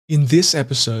In this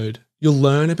episode, you'll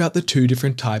learn about the two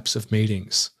different types of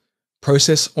meetings: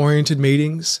 process-oriented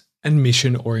meetings and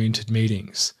mission-oriented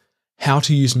meetings, how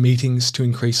to use meetings to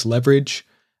increase leverage,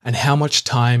 and how much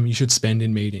time you should spend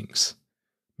in meetings.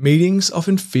 Meetings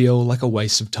often feel like a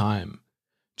waste of time,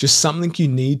 just something you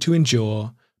need to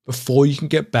endure before you can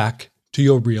get back to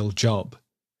your real job.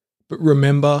 But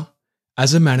remember,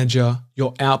 as a manager,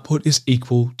 your output is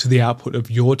equal to the output of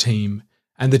your team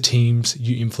and the teams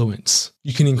you influence.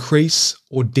 You can increase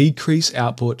or decrease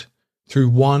output through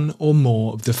one or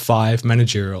more of the 5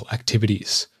 managerial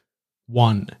activities.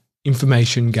 1.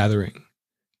 Information gathering.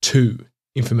 2.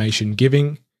 Information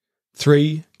giving.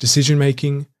 3. Decision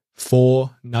making.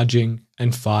 4. Nudging.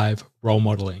 And 5. Role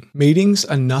modeling. Meetings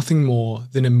are nothing more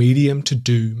than a medium to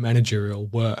do managerial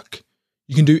work.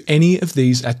 You can do any of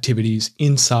these activities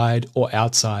inside or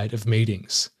outside of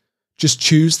meetings. Just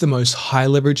choose the most high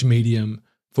leverage medium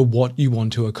for what you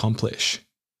want to accomplish.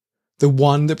 The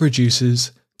one that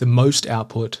produces the most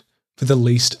output for the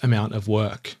least amount of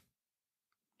work.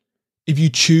 If you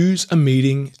choose a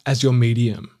meeting as your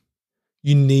medium,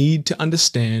 you need to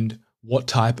understand what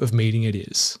type of meeting it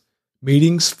is.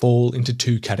 Meetings fall into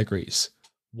 2 categories.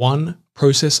 1.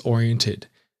 Process-oriented.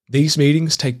 These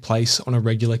meetings take place on a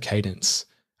regular cadence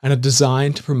and are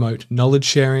designed to promote knowledge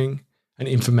sharing and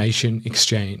information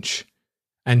exchange.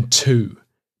 And 2.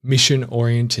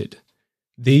 Mission-oriented.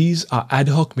 These are ad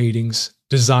hoc meetings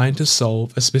designed to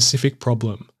solve a specific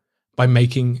problem by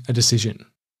making a decision.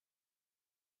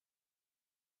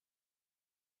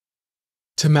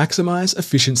 To maximize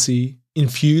efficiency,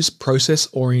 infuse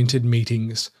process-oriented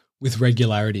meetings with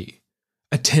regularity.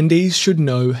 Attendees should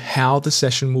know how the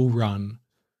session will run,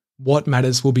 what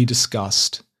matters will be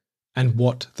discussed, and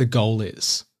what the goal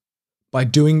is. By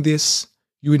doing this,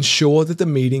 you ensure that the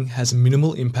meeting has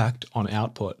minimal impact on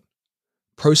output.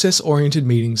 Process-oriented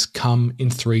meetings come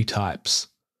in 3 types.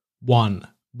 1.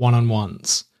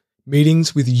 One-on-ones.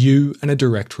 Meetings with you and a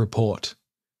direct report.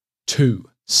 2.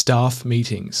 Staff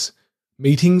meetings.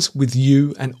 Meetings with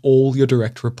you and all your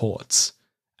direct reports.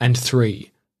 And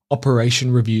 3.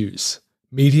 Operation reviews.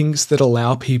 Meetings that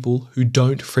allow people who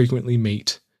don't frequently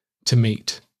meet to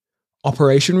meet.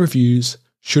 Operation reviews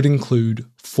should include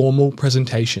formal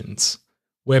presentations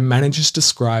where managers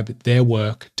describe their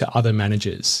work to other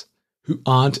managers who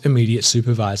aren't immediate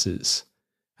supervisors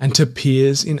and to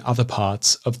peers in other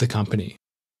parts of the company.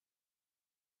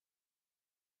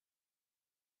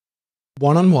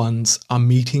 One-on-ones are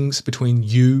meetings between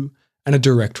you and a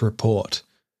direct report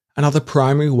and are the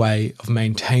primary way of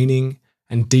maintaining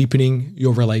and deepening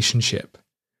your relationship.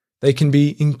 They can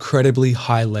be incredibly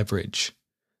high leverage.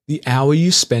 The hour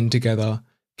you spend together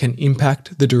can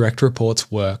impact the direct report's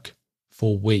work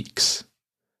for weeks.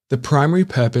 The primary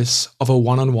purpose of a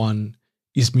one-on-one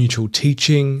is mutual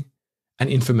teaching and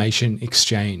information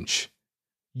exchange.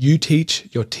 You teach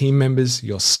your team members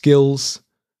your skills,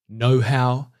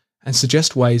 know-how, and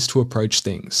suggest ways to approach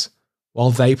things,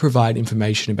 while they provide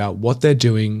information about what they're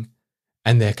doing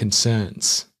and their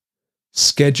concerns.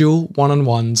 Schedule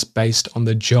one-on-ones based on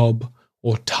the job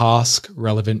or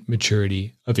task-relevant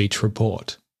maturity of each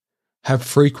report. Have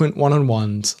frequent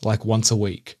one-on-ones like once a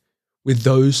week with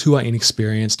those who are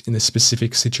inexperienced in the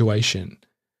specific situation,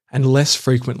 and less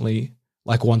frequently,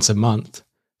 like once a month,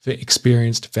 for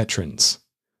experienced veterans.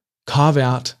 Carve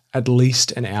out at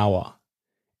least an hour.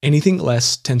 Anything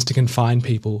less tends to confine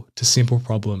people to simple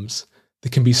problems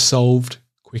that can be solved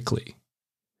quickly.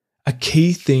 A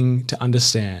key thing to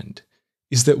understand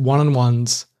is that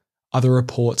one-on-ones are the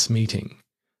report's meeting.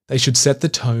 They should set the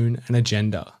tone and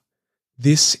agenda.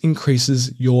 This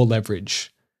increases your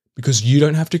leverage because you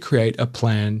don't have to create a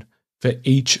plan for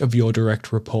each of your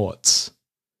direct reports.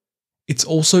 It's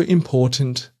also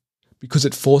important because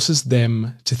it forces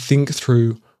them to think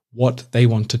through what they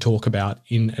want to talk about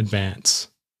in advance.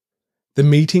 The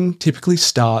meeting typically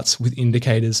starts with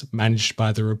indicators managed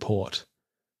by the report,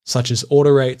 such as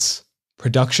order rates,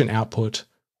 production output,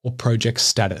 or project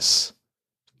status.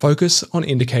 Focus on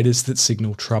indicators that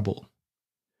signal trouble.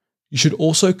 You should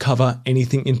also cover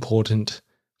anything important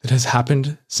that has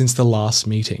happened since the last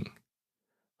meeting.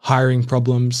 Hiring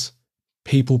problems,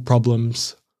 people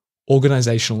problems,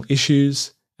 organizational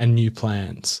issues, and new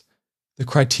plans. The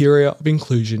criteria of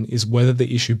inclusion is whether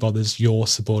the issue bothers your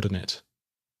subordinate.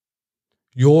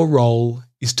 Your role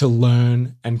is to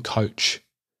learn and coach.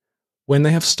 When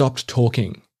they have stopped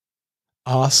talking,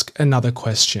 ask another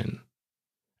question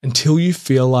until you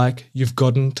feel like you've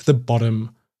gotten to the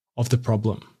bottom of the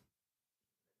problem.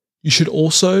 You should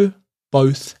also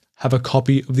both have a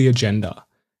copy of the agenda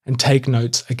and take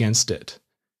notes against it.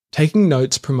 Taking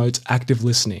notes promotes active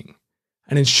listening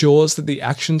and ensures that the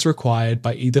actions required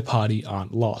by either party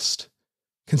aren't lost.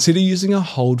 Consider using a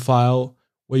hold file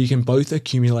where you can both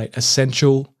accumulate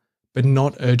essential but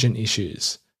not urgent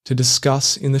issues to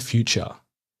discuss in the future.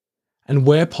 And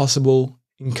where possible,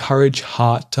 encourage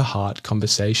heart-to-heart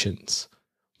conversations.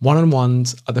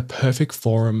 One-on-ones are the perfect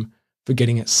forum for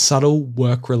getting at subtle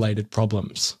work-related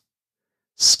problems.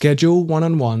 Schedule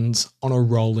one-on-ones on a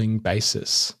rolling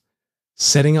basis,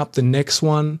 setting up the next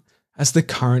one as the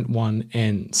current one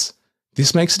ends.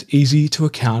 This makes it easy to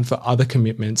account for other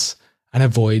commitments and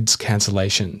avoids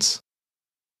cancellations.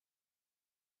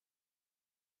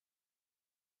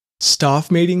 Staff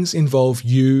meetings involve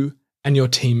you and your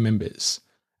team members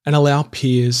and allow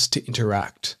peers to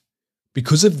interact.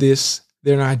 Because of this,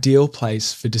 they're an ideal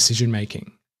place for decision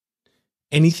making.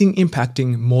 Anything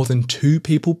impacting more than 2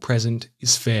 people present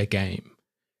is fair game.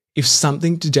 If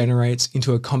something degenerates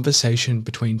into a conversation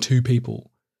between 2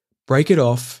 people, break it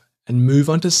off and move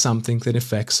on to something that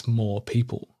affects more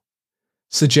people.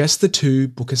 Suggest the 2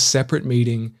 book a separate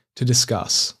meeting to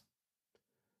discuss.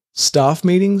 Staff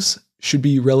meetings should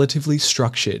be relatively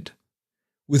structured,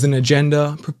 with an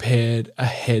agenda prepared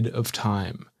ahead of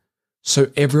time,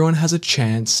 so everyone has a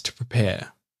chance to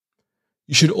prepare.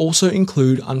 You should also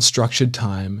include unstructured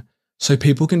time so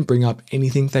people can bring up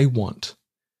anything they want.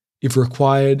 If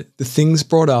required, the things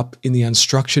brought up in the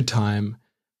unstructured time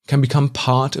can become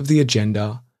part of the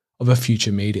agenda of a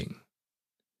future meeting.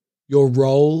 Your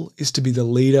role is to be the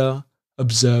leader,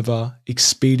 observer,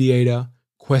 expediator,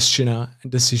 questioner,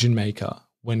 and decision maker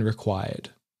when required.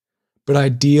 But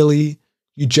ideally,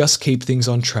 you just keep things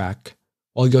on track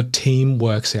while your team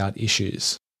works out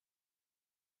issues.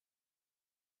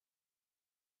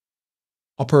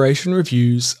 Operation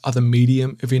reviews are the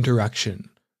medium of interaction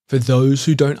for those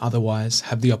who don't otherwise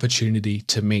have the opportunity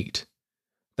to meet.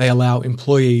 They allow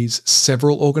employees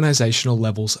several organisational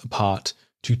levels apart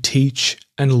to teach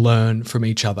and learn from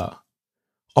each other.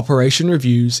 Operation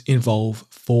reviews involve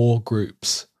 4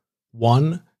 groups.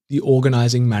 1, the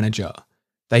organising manager.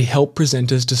 They help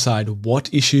presenters decide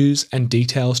what issues and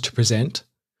details to present,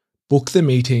 book the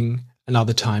meeting, and are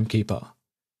the timekeeper.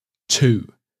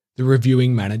 2, the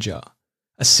reviewing manager.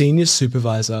 A senior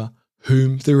supervisor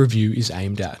whom the review is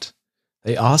aimed at.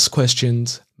 They ask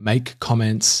questions, make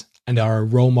comments, and are a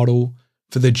role model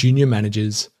for the junior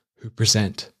managers who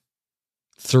present.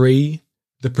 3,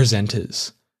 the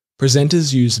presenters.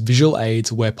 Presenters use visual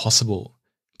aids where possible,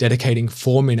 dedicating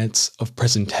 4 minutes of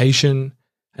presentation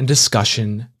and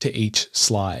discussion to each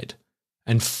slide.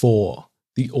 And 4,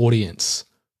 the audience.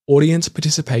 Audience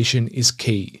participation is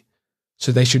key,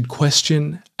 so they should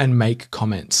question and make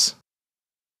comments.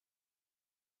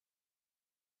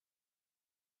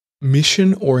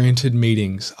 Mission-oriented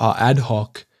meetings are ad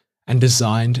hoc and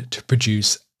designed to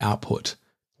produce output,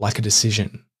 like a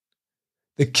decision.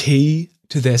 The key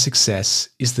to their success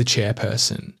is the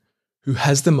chairperson, who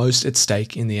has the most at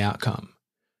stake in the outcome.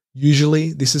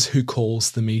 Usually, this is who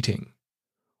calls the meeting.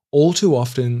 All too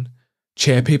often,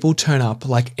 chairpeople turn up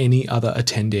like any other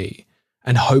attendee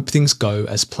and hope things go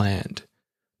as planned.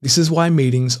 This is why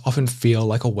meetings often feel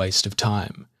like a waste of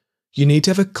time. You need to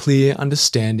have a clear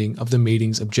understanding of the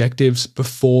meeting's objectives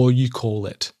before you call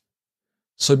it.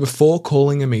 So before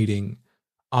calling a meeting,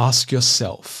 ask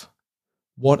yourself,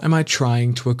 what am I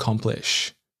trying to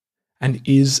accomplish? And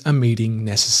is a meeting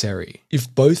necessary?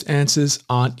 If both answers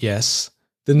aren't yes,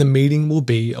 then the meeting will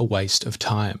be a waste of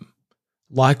time.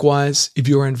 Likewise, if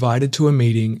you are invited to a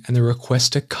meeting and the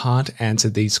requester can't answer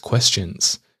these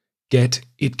questions, get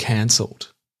it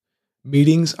cancelled.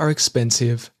 Meetings are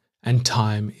expensive and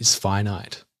time is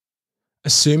finite.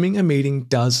 Assuming a meeting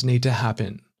does need to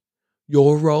happen,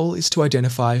 your role is to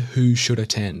identify who should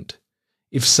attend.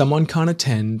 If someone can't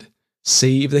attend,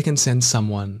 see if they can send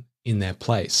someone in their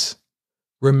place.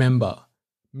 Remember,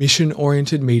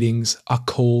 mission-oriented meetings are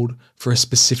called for a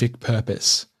specific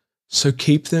purpose, so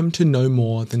keep them to no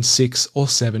more than 6 or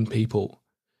 7 people.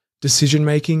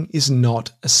 Decision-making is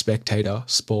not a spectator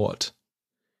sport.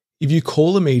 If you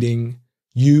call a meeting,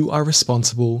 you are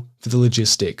responsible for the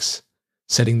logistics,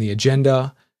 setting the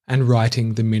agenda, and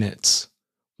writing the minutes.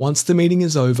 Once the meeting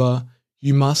is over,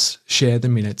 you must share the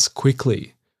minutes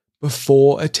quickly,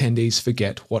 before attendees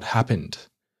forget what happened.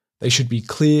 They should be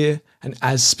clear and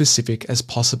as specific as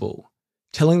possible,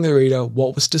 telling the reader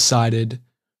what was decided,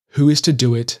 who is to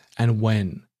do it, and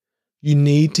when. You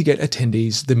need to get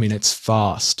attendees the minutes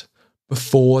fast,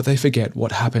 before they forget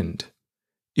what happened.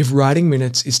 If writing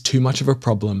minutes is too much of a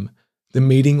problem, the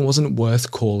meeting wasn't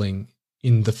worth calling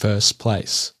in the first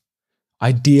place.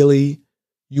 Ideally,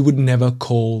 you would never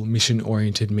call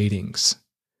mission-oriented meetings.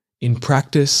 In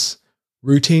practice,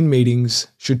 Routine meetings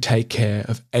should take care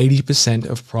of 80%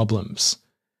 of problems.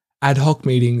 Ad hoc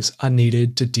meetings are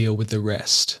needed to deal with the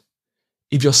rest.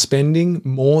 If you're spending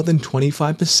more than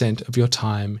 25% of your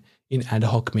time in ad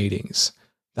hoc meetings,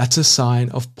 that's a sign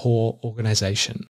of poor organization.